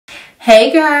Hey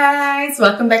guys,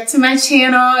 welcome back to my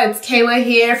channel. It's Kayla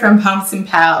here from Pumps and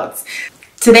Pouts.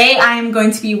 Today I am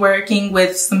going to be working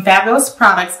with some fabulous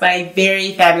products by a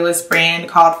very fabulous brand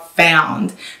called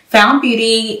Found. Found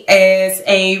Beauty is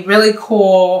a really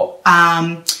cool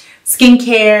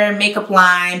skincare, makeup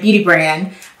line, beauty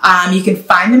brand. You can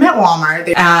find them at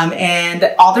Walmart, and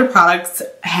all their products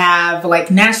have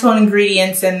like natural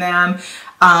ingredients in them.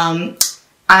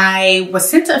 I was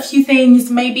sent a few things,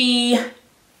 maybe,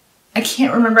 I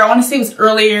can't remember. I want to say it was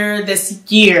earlier this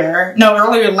year. No,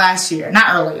 earlier last year.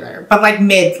 Not earlier, but like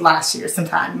mid last year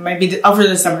sometime. Maybe over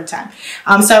the summertime.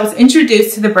 So I was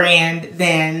introduced to the brand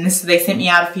then. So they sent me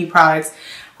out a few products.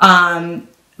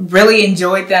 Really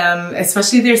enjoyed them,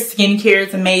 especially their skincare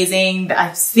is amazing.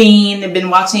 I've been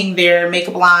watching their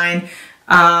makeup line.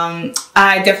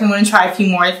 I definitely want to try a few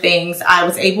more things. I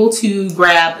was able to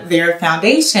grab their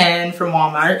foundation from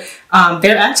Walmart.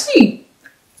 They're actually,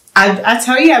 I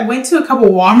tell you, I went to a couple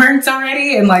Walmarts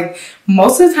already, and like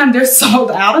most of the time they're sold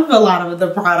out of a lot of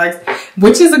the products,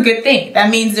 which is a good thing. That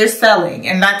means they're selling,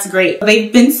 and that's great.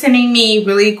 They've been sending me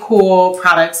really cool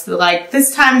products. Like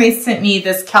this time they sent me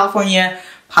this California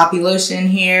Poppy Lotion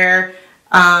here.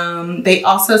 They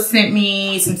also sent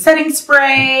me some setting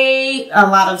spray, a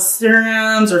lot of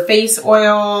serums or face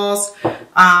oils.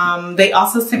 They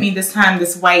also sent me this time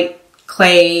this white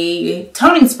clay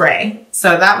toning spray.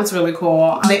 So that was really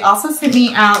cool. They also sent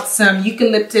me out some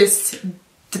eucalyptus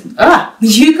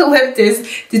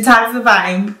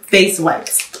detoxifying face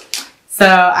wipes. So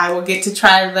I will get to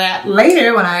try that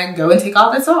later when I go and take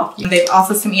all this off. They've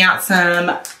also sent me out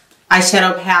some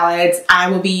eyeshadow palettes. I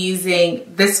will be using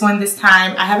this one this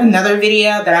time. I have another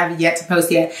video that I have yet to post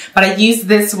yet, but I used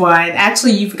this one.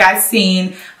 Actually, you've guys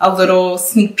seen a little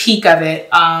sneak peek of it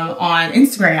on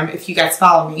Instagram if you guys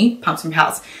follow me, Pumps and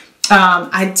Pouts.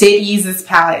 I did use this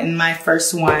palette in my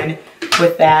first one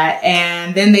with that,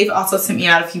 and then they've also sent me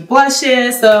out a few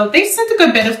blushes. So they've sent a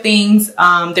good bit of things.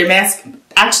 Their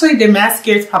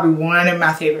mascara is probably one of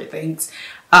my favorite things.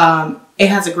 It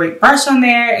has a great brush on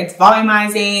there. It's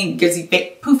volumizing, gives you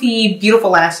big, poofy, beautiful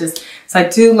lashes. So I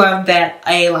do love that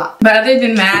a lot. But other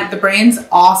than that, the brand's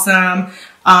awesome.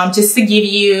 Just to give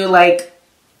you like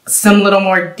some little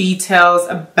more details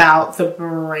about the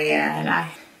brand.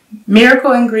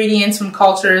 Miracle ingredients from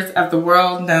cultures of the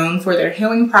world known for their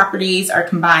healing properties are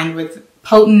combined with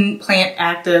potent plant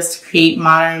actives to create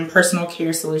modern personal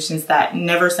care solutions that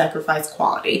never sacrifice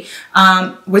quality,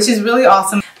 which is really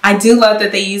awesome. I do love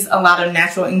that they use a lot of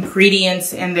natural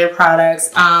ingredients in their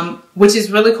products, which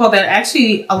is really cool that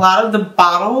actually a lot of the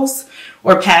bottles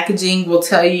or packaging will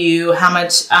tell you how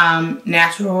much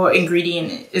natural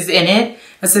ingredient is in it.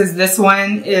 It says this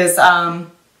one is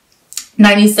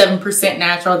 97%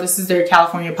 natural. This is their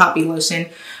California Poppy Lotion.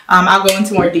 I'll go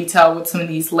into more detail with some of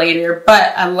these later,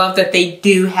 but I love that they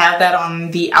do have that on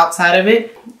the outside of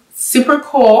it. Super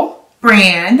cool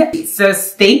brand. So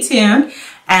stay tuned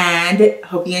and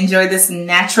hope you enjoy this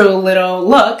natural little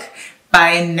look by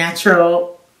a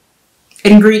natural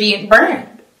ingredient brand.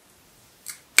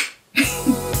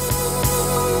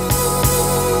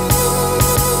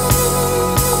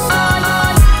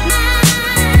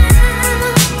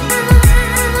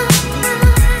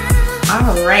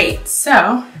 Alright,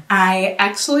 so I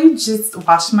actually just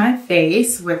washed my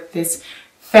face with this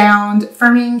Found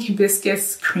Firming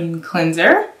Hibiscus Cream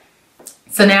Cleanser.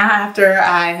 So now after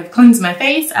I have cleansed my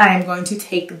face, I am going to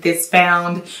take this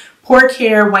Found Pore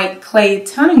Care White Clay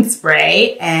Toning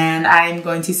Spray, and I am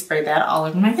going to spray that all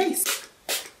over my face.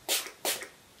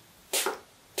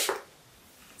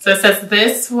 So it says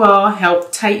this will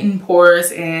help tighten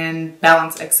pores and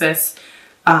balance excess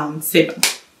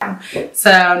sebum.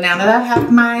 So now that I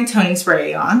have my toning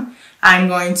spray on, I'm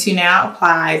going to now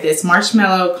apply this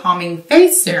Marshmallow Calming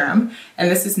Face Serum, and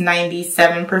this is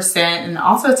 97%, and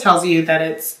also tells you that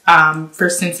it's for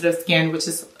sensitive skin, which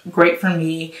is great for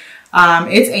me.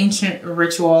 Its ancient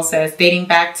ritual says, dating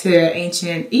back to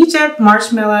ancient Egypt,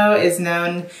 marshmallow is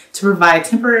known to provide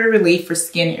temporary relief for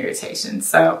skin irritation.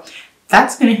 So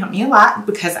that's going to help me a lot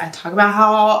because I talk about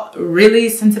how really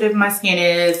sensitive my skin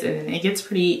is, and it gets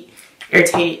pretty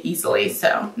irritated easily.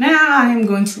 So now I am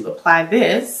going to apply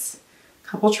this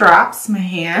couple drops in my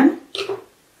hand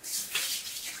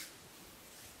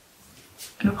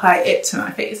and apply it to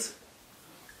my face.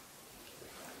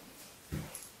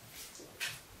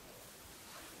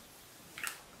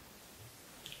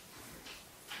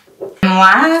 And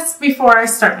last, before I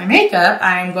start my makeup,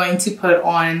 I'm going to put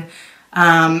on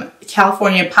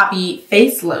California Poppy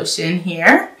Face Lotion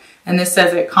here. And this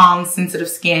says it calms sensitive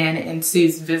skin and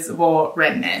soothes visible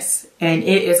redness. And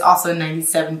it is also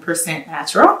 97%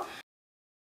 natural.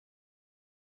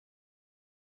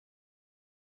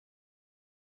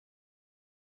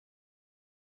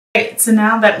 so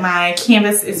now that my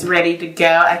canvas is ready to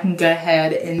go, I can go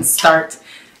ahead and start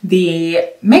the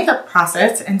makeup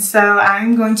process. And so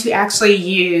I'm going to actually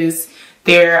use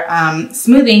their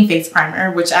smoothing face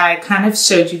primer, which I kind of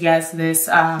showed you guys this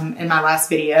in my last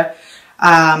video.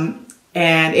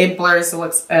 And it blurs the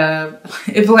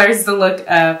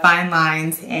look of fine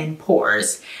lines and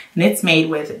pores. And it's made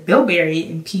with bilberry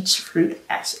and peach fruit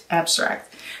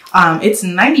extract. It's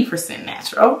 90%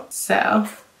 natural. So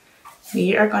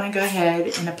we are going to go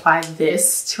ahead and apply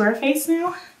this to our face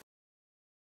now.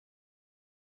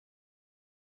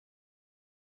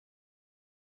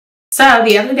 So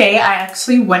the other day I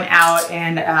actually went out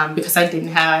and because I didn't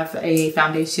have a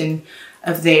foundation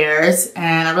of theirs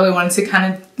and I really wanted to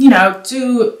kind of, you know,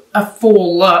 do a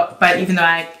full look, but even though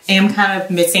I am kind of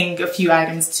missing a few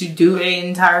items to do an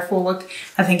entire full look,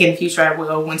 I think in the future I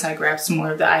will once I grab some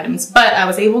more of the items. But I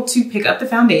was able to pick up the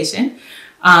foundation.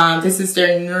 This is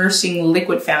their Nourishing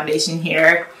Liquid Foundation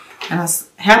here, and I was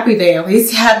happy they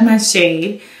always had my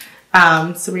shade.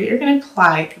 So we are going to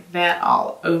apply that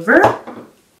all over.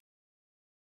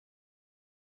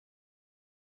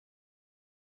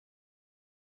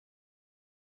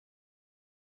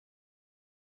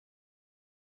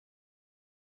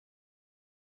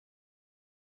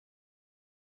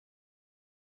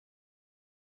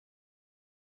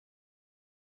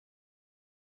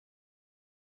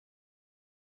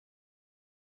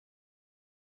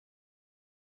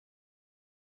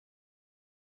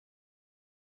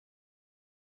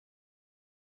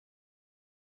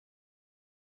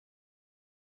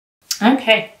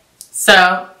 Okay,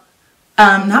 so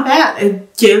not bad.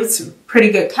 It gives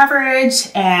pretty good coverage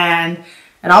and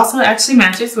it also actually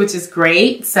matches, which is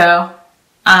great. So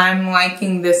I'm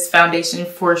liking this foundation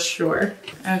for sure.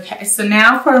 Okay, so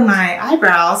now for my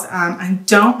eyebrows, I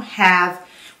don't have,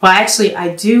 well actually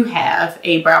I do have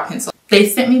a brow pencil. They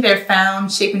sent me their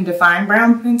Found Shape and Define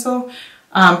brow pencil,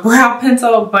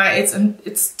 but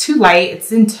it's too light.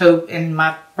 It's in taupe and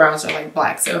my brows are like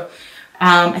black, so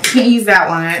I can't use that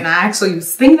one, and I actually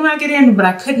was thinking about getting it, but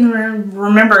I couldn't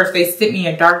remember if they sent me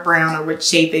a dark brown or which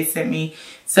shade they sent me.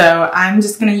 So I'm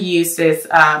just going to use this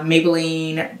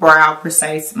Maybelline Brow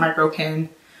Precise Micro Pen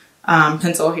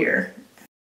pencil here.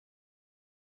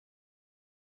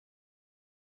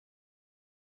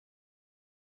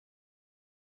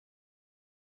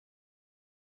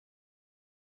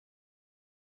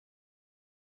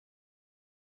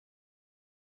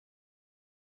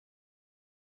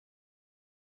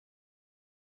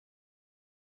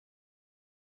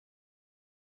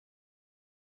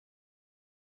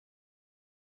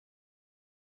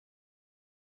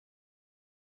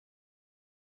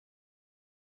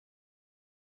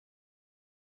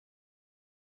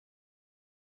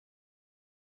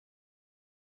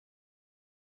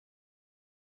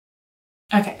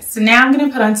 Okay, so now I'm going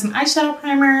to put on some eyeshadow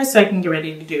primer so I can get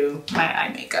ready to do my eye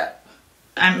makeup.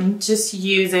 I'm just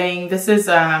using, this is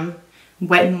Wet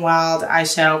n Wild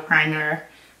eyeshadow primer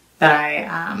that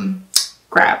I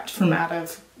grabbed from out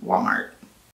of Walmart.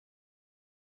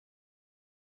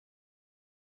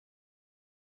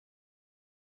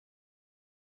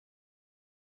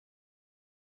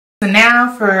 So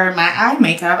now for my eye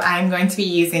makeup, I'm going to be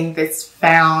using this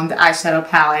Found eyeshadow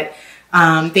palette.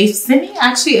 They sent me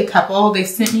actually a couple. They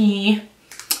sent me,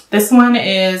 this one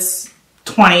is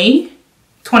 20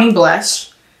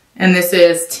 blush, and this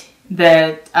is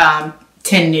the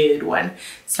 10 nude one.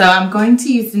 So I'm going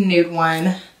to use the nude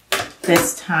one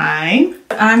this time.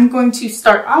 I'm going to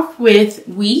start off with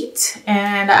wheat,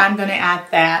 and I'm going to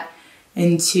add that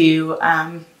into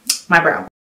my brow.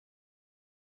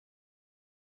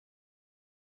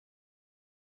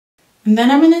 And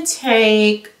then I'm going to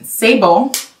take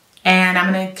Sable, and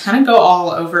I'm going to kind of go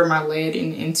all over my lid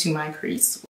and into my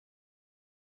crease.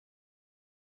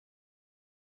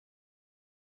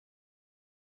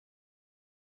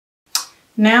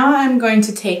 Now I'm going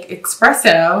to take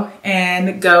Espresso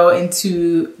and go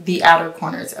into the outer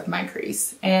corners of my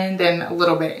crease, and then a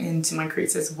little bit into my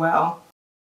crease as well.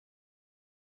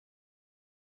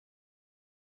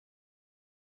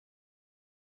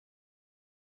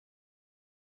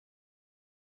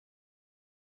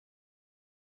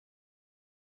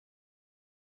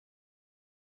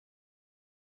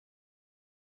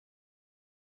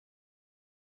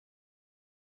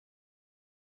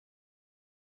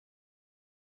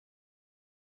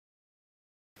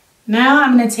 Now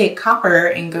I'm going to take Copper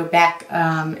and go back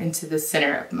into the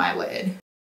center of my lid.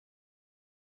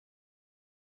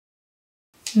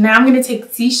 Now I'm going to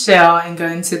take Seashell and go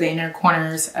into the inner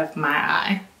corners of my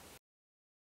eye.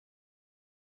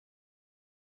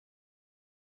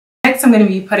 next I'm going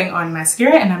to be putting on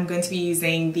mascara, and I'm going to be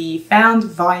using the Found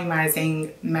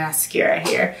Volumizing Mascara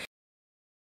here.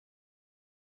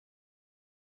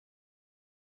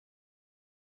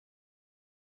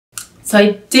 So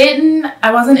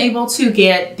I wasn't able to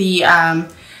get the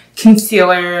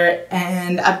concealer,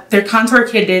 and their contour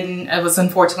kit it was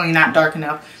unfortunately not dark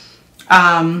enough.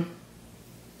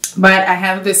 But I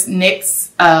have this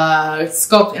NYX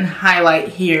Sculpt and Highlight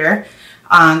here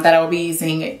that I will be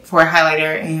using for a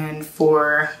highlighter and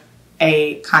for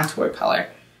a contour color.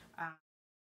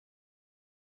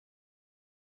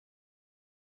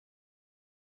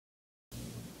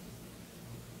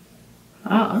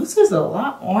 Oh, this is a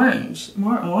lot orange.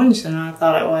 More orange than I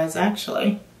thought it was,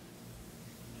 actually.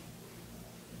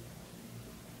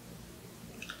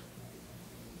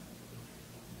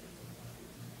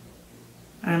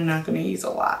 I'm not going to use a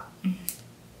lot.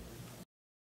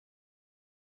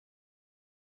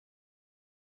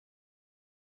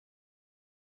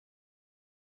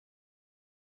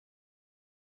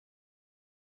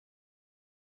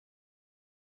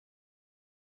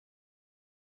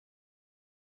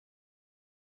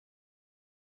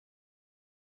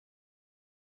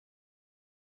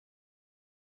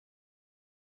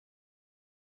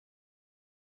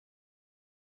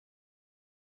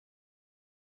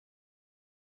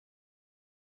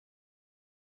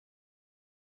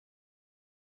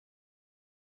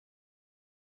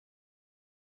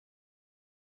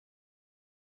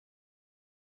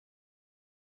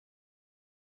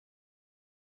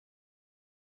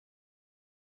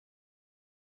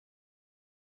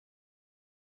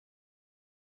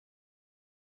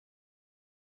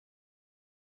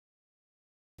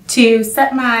 To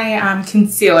set my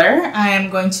concealer, I am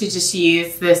going to just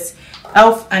use this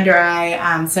e.l.f. Under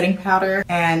Eye setting powder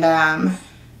and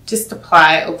just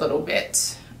apply a little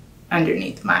bit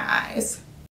underneath my eyes.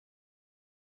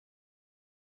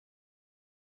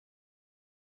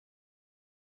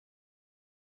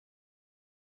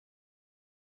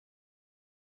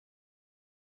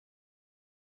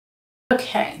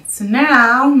 Okay, so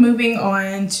now moving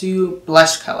on to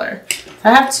blush color.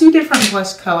 I have two different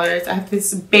blush colors. I have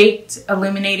this Baked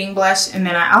Illuminating Blush, and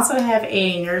then I also have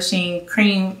a Nourishing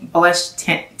Cream Blush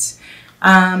Tint.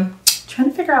 Trying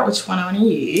to figure out which one I want to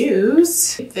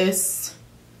use. This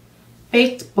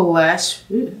Baked Blush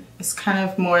is kind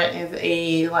of more of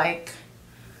a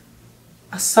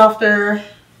softer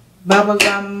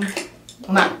bubblegum,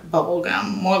 well, not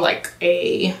bubblegum, more like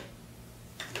a,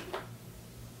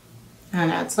 I don't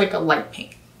know, it's like a light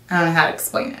pink. I don't know how to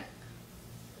explain it.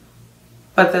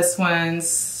 But this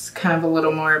one's kind of a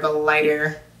little more of a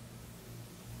lighter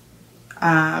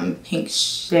pink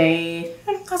shade.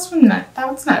 That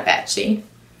one's not a bad shade.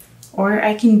 Or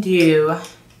I can do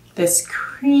this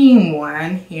cream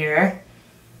one here,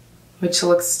 which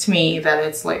looks to me that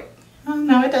it's like, oh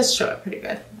no, it does show up pretty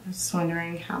good. I was just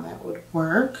wondering how that would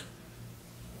work.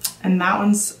 And that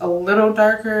one's a little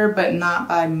darker, but not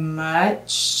by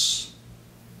much.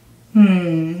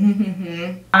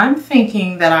 I'm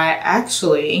thinking that I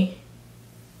actually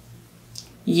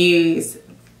use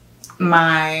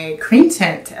my cream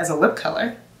tint as a lip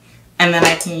color, and then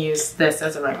I can use this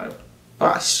as a regular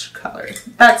blush color.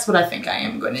 That's what I think I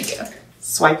am going to do.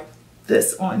 Swipe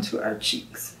this onto our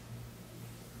cheeks.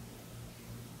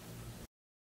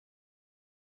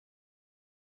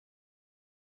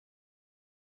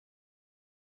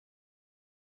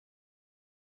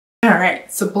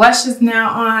 Alright, so blush is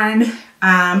now on.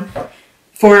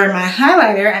 For my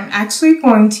highlighter, I'm actually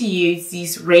going to use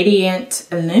these Radiant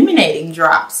Illuminating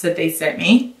Drops that they sent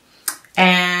me.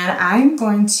 And I'm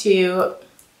going to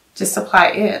just apply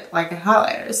it like a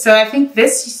highlighter. So I think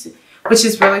this, which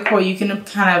is really cool, you can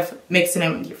kind of mix it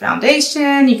in with your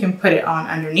foundation. You can put it on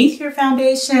underneath your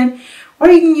foundation. Or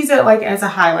you can use it like as a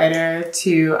highlighter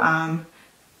to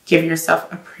give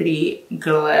yourself a pretty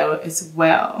glow as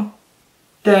well.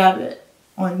 Dab it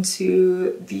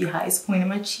onto the highest point of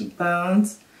my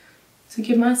cheekbones to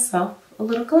give myself a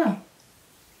little glow.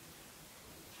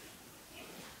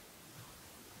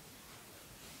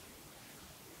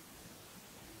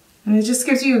 And it just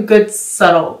gives you a good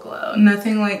subtle glow,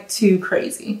 nothing like too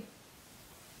crazy.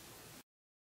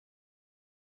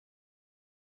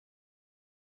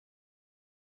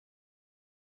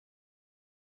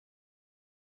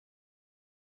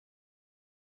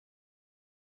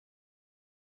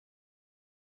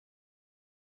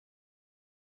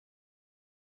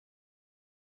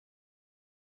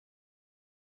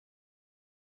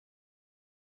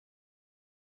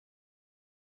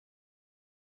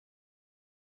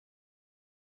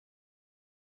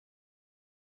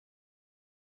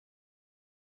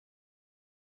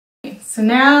 So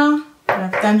now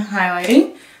that I've done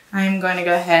highlighting, I'm going to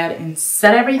go ahead and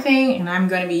set everything, and I'm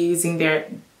going to be using their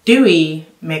Dewy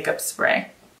makeup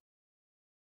spray.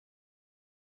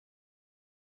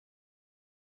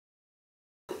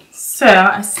 So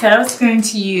I said I was going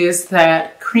to use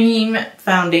that cream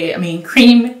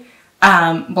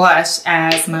blush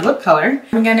as my lip color.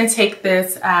 I'm going to take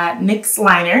this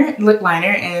NYX lip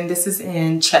liner, and this is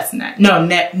in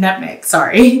nutmeg,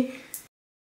 sorry.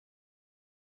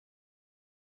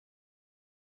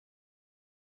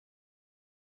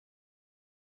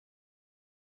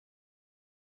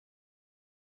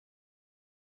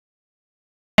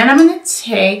 And I'm going to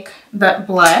take the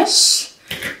blush,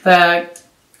 the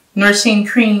Nourishing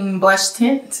Cream Blush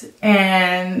Tint,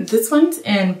 and this one's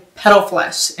in Petal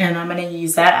Flush, and I'm going to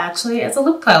use that actually as a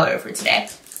lip color for today.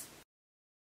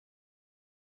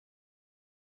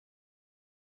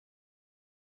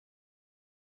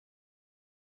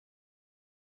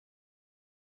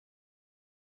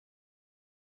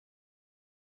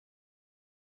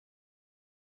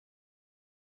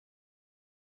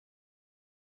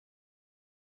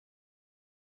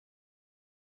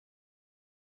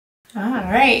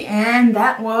 Alright, and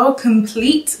that will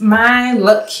complete my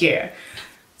look here.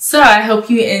 So I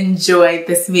hope you enjoyed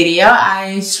this video.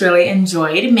 I surely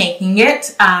enjoyed making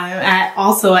it. I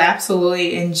also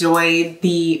absolutely enjoyed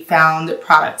the found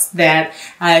products that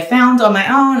I found on my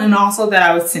own, and also that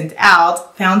I was sent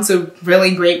out. Found's a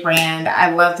really great brand.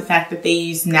 I love the fact that they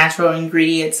use natural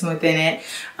ingredients within it.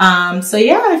 So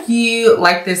yeah, if you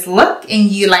like this look and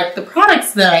you like the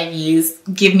products that I use,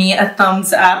 give me a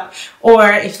thumbs up. Or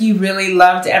if you really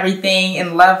loved everything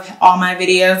and love all my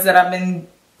videos that I've been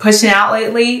pushing out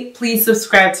lately, please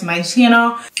subscribe to my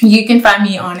channel. You can find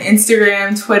me on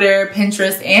Instagram, Twitter,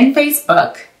 Pinterest, and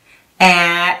Facebook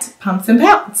at Pouts and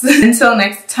Pouts. Until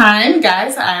next time,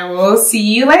 guys, I will see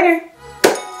you later.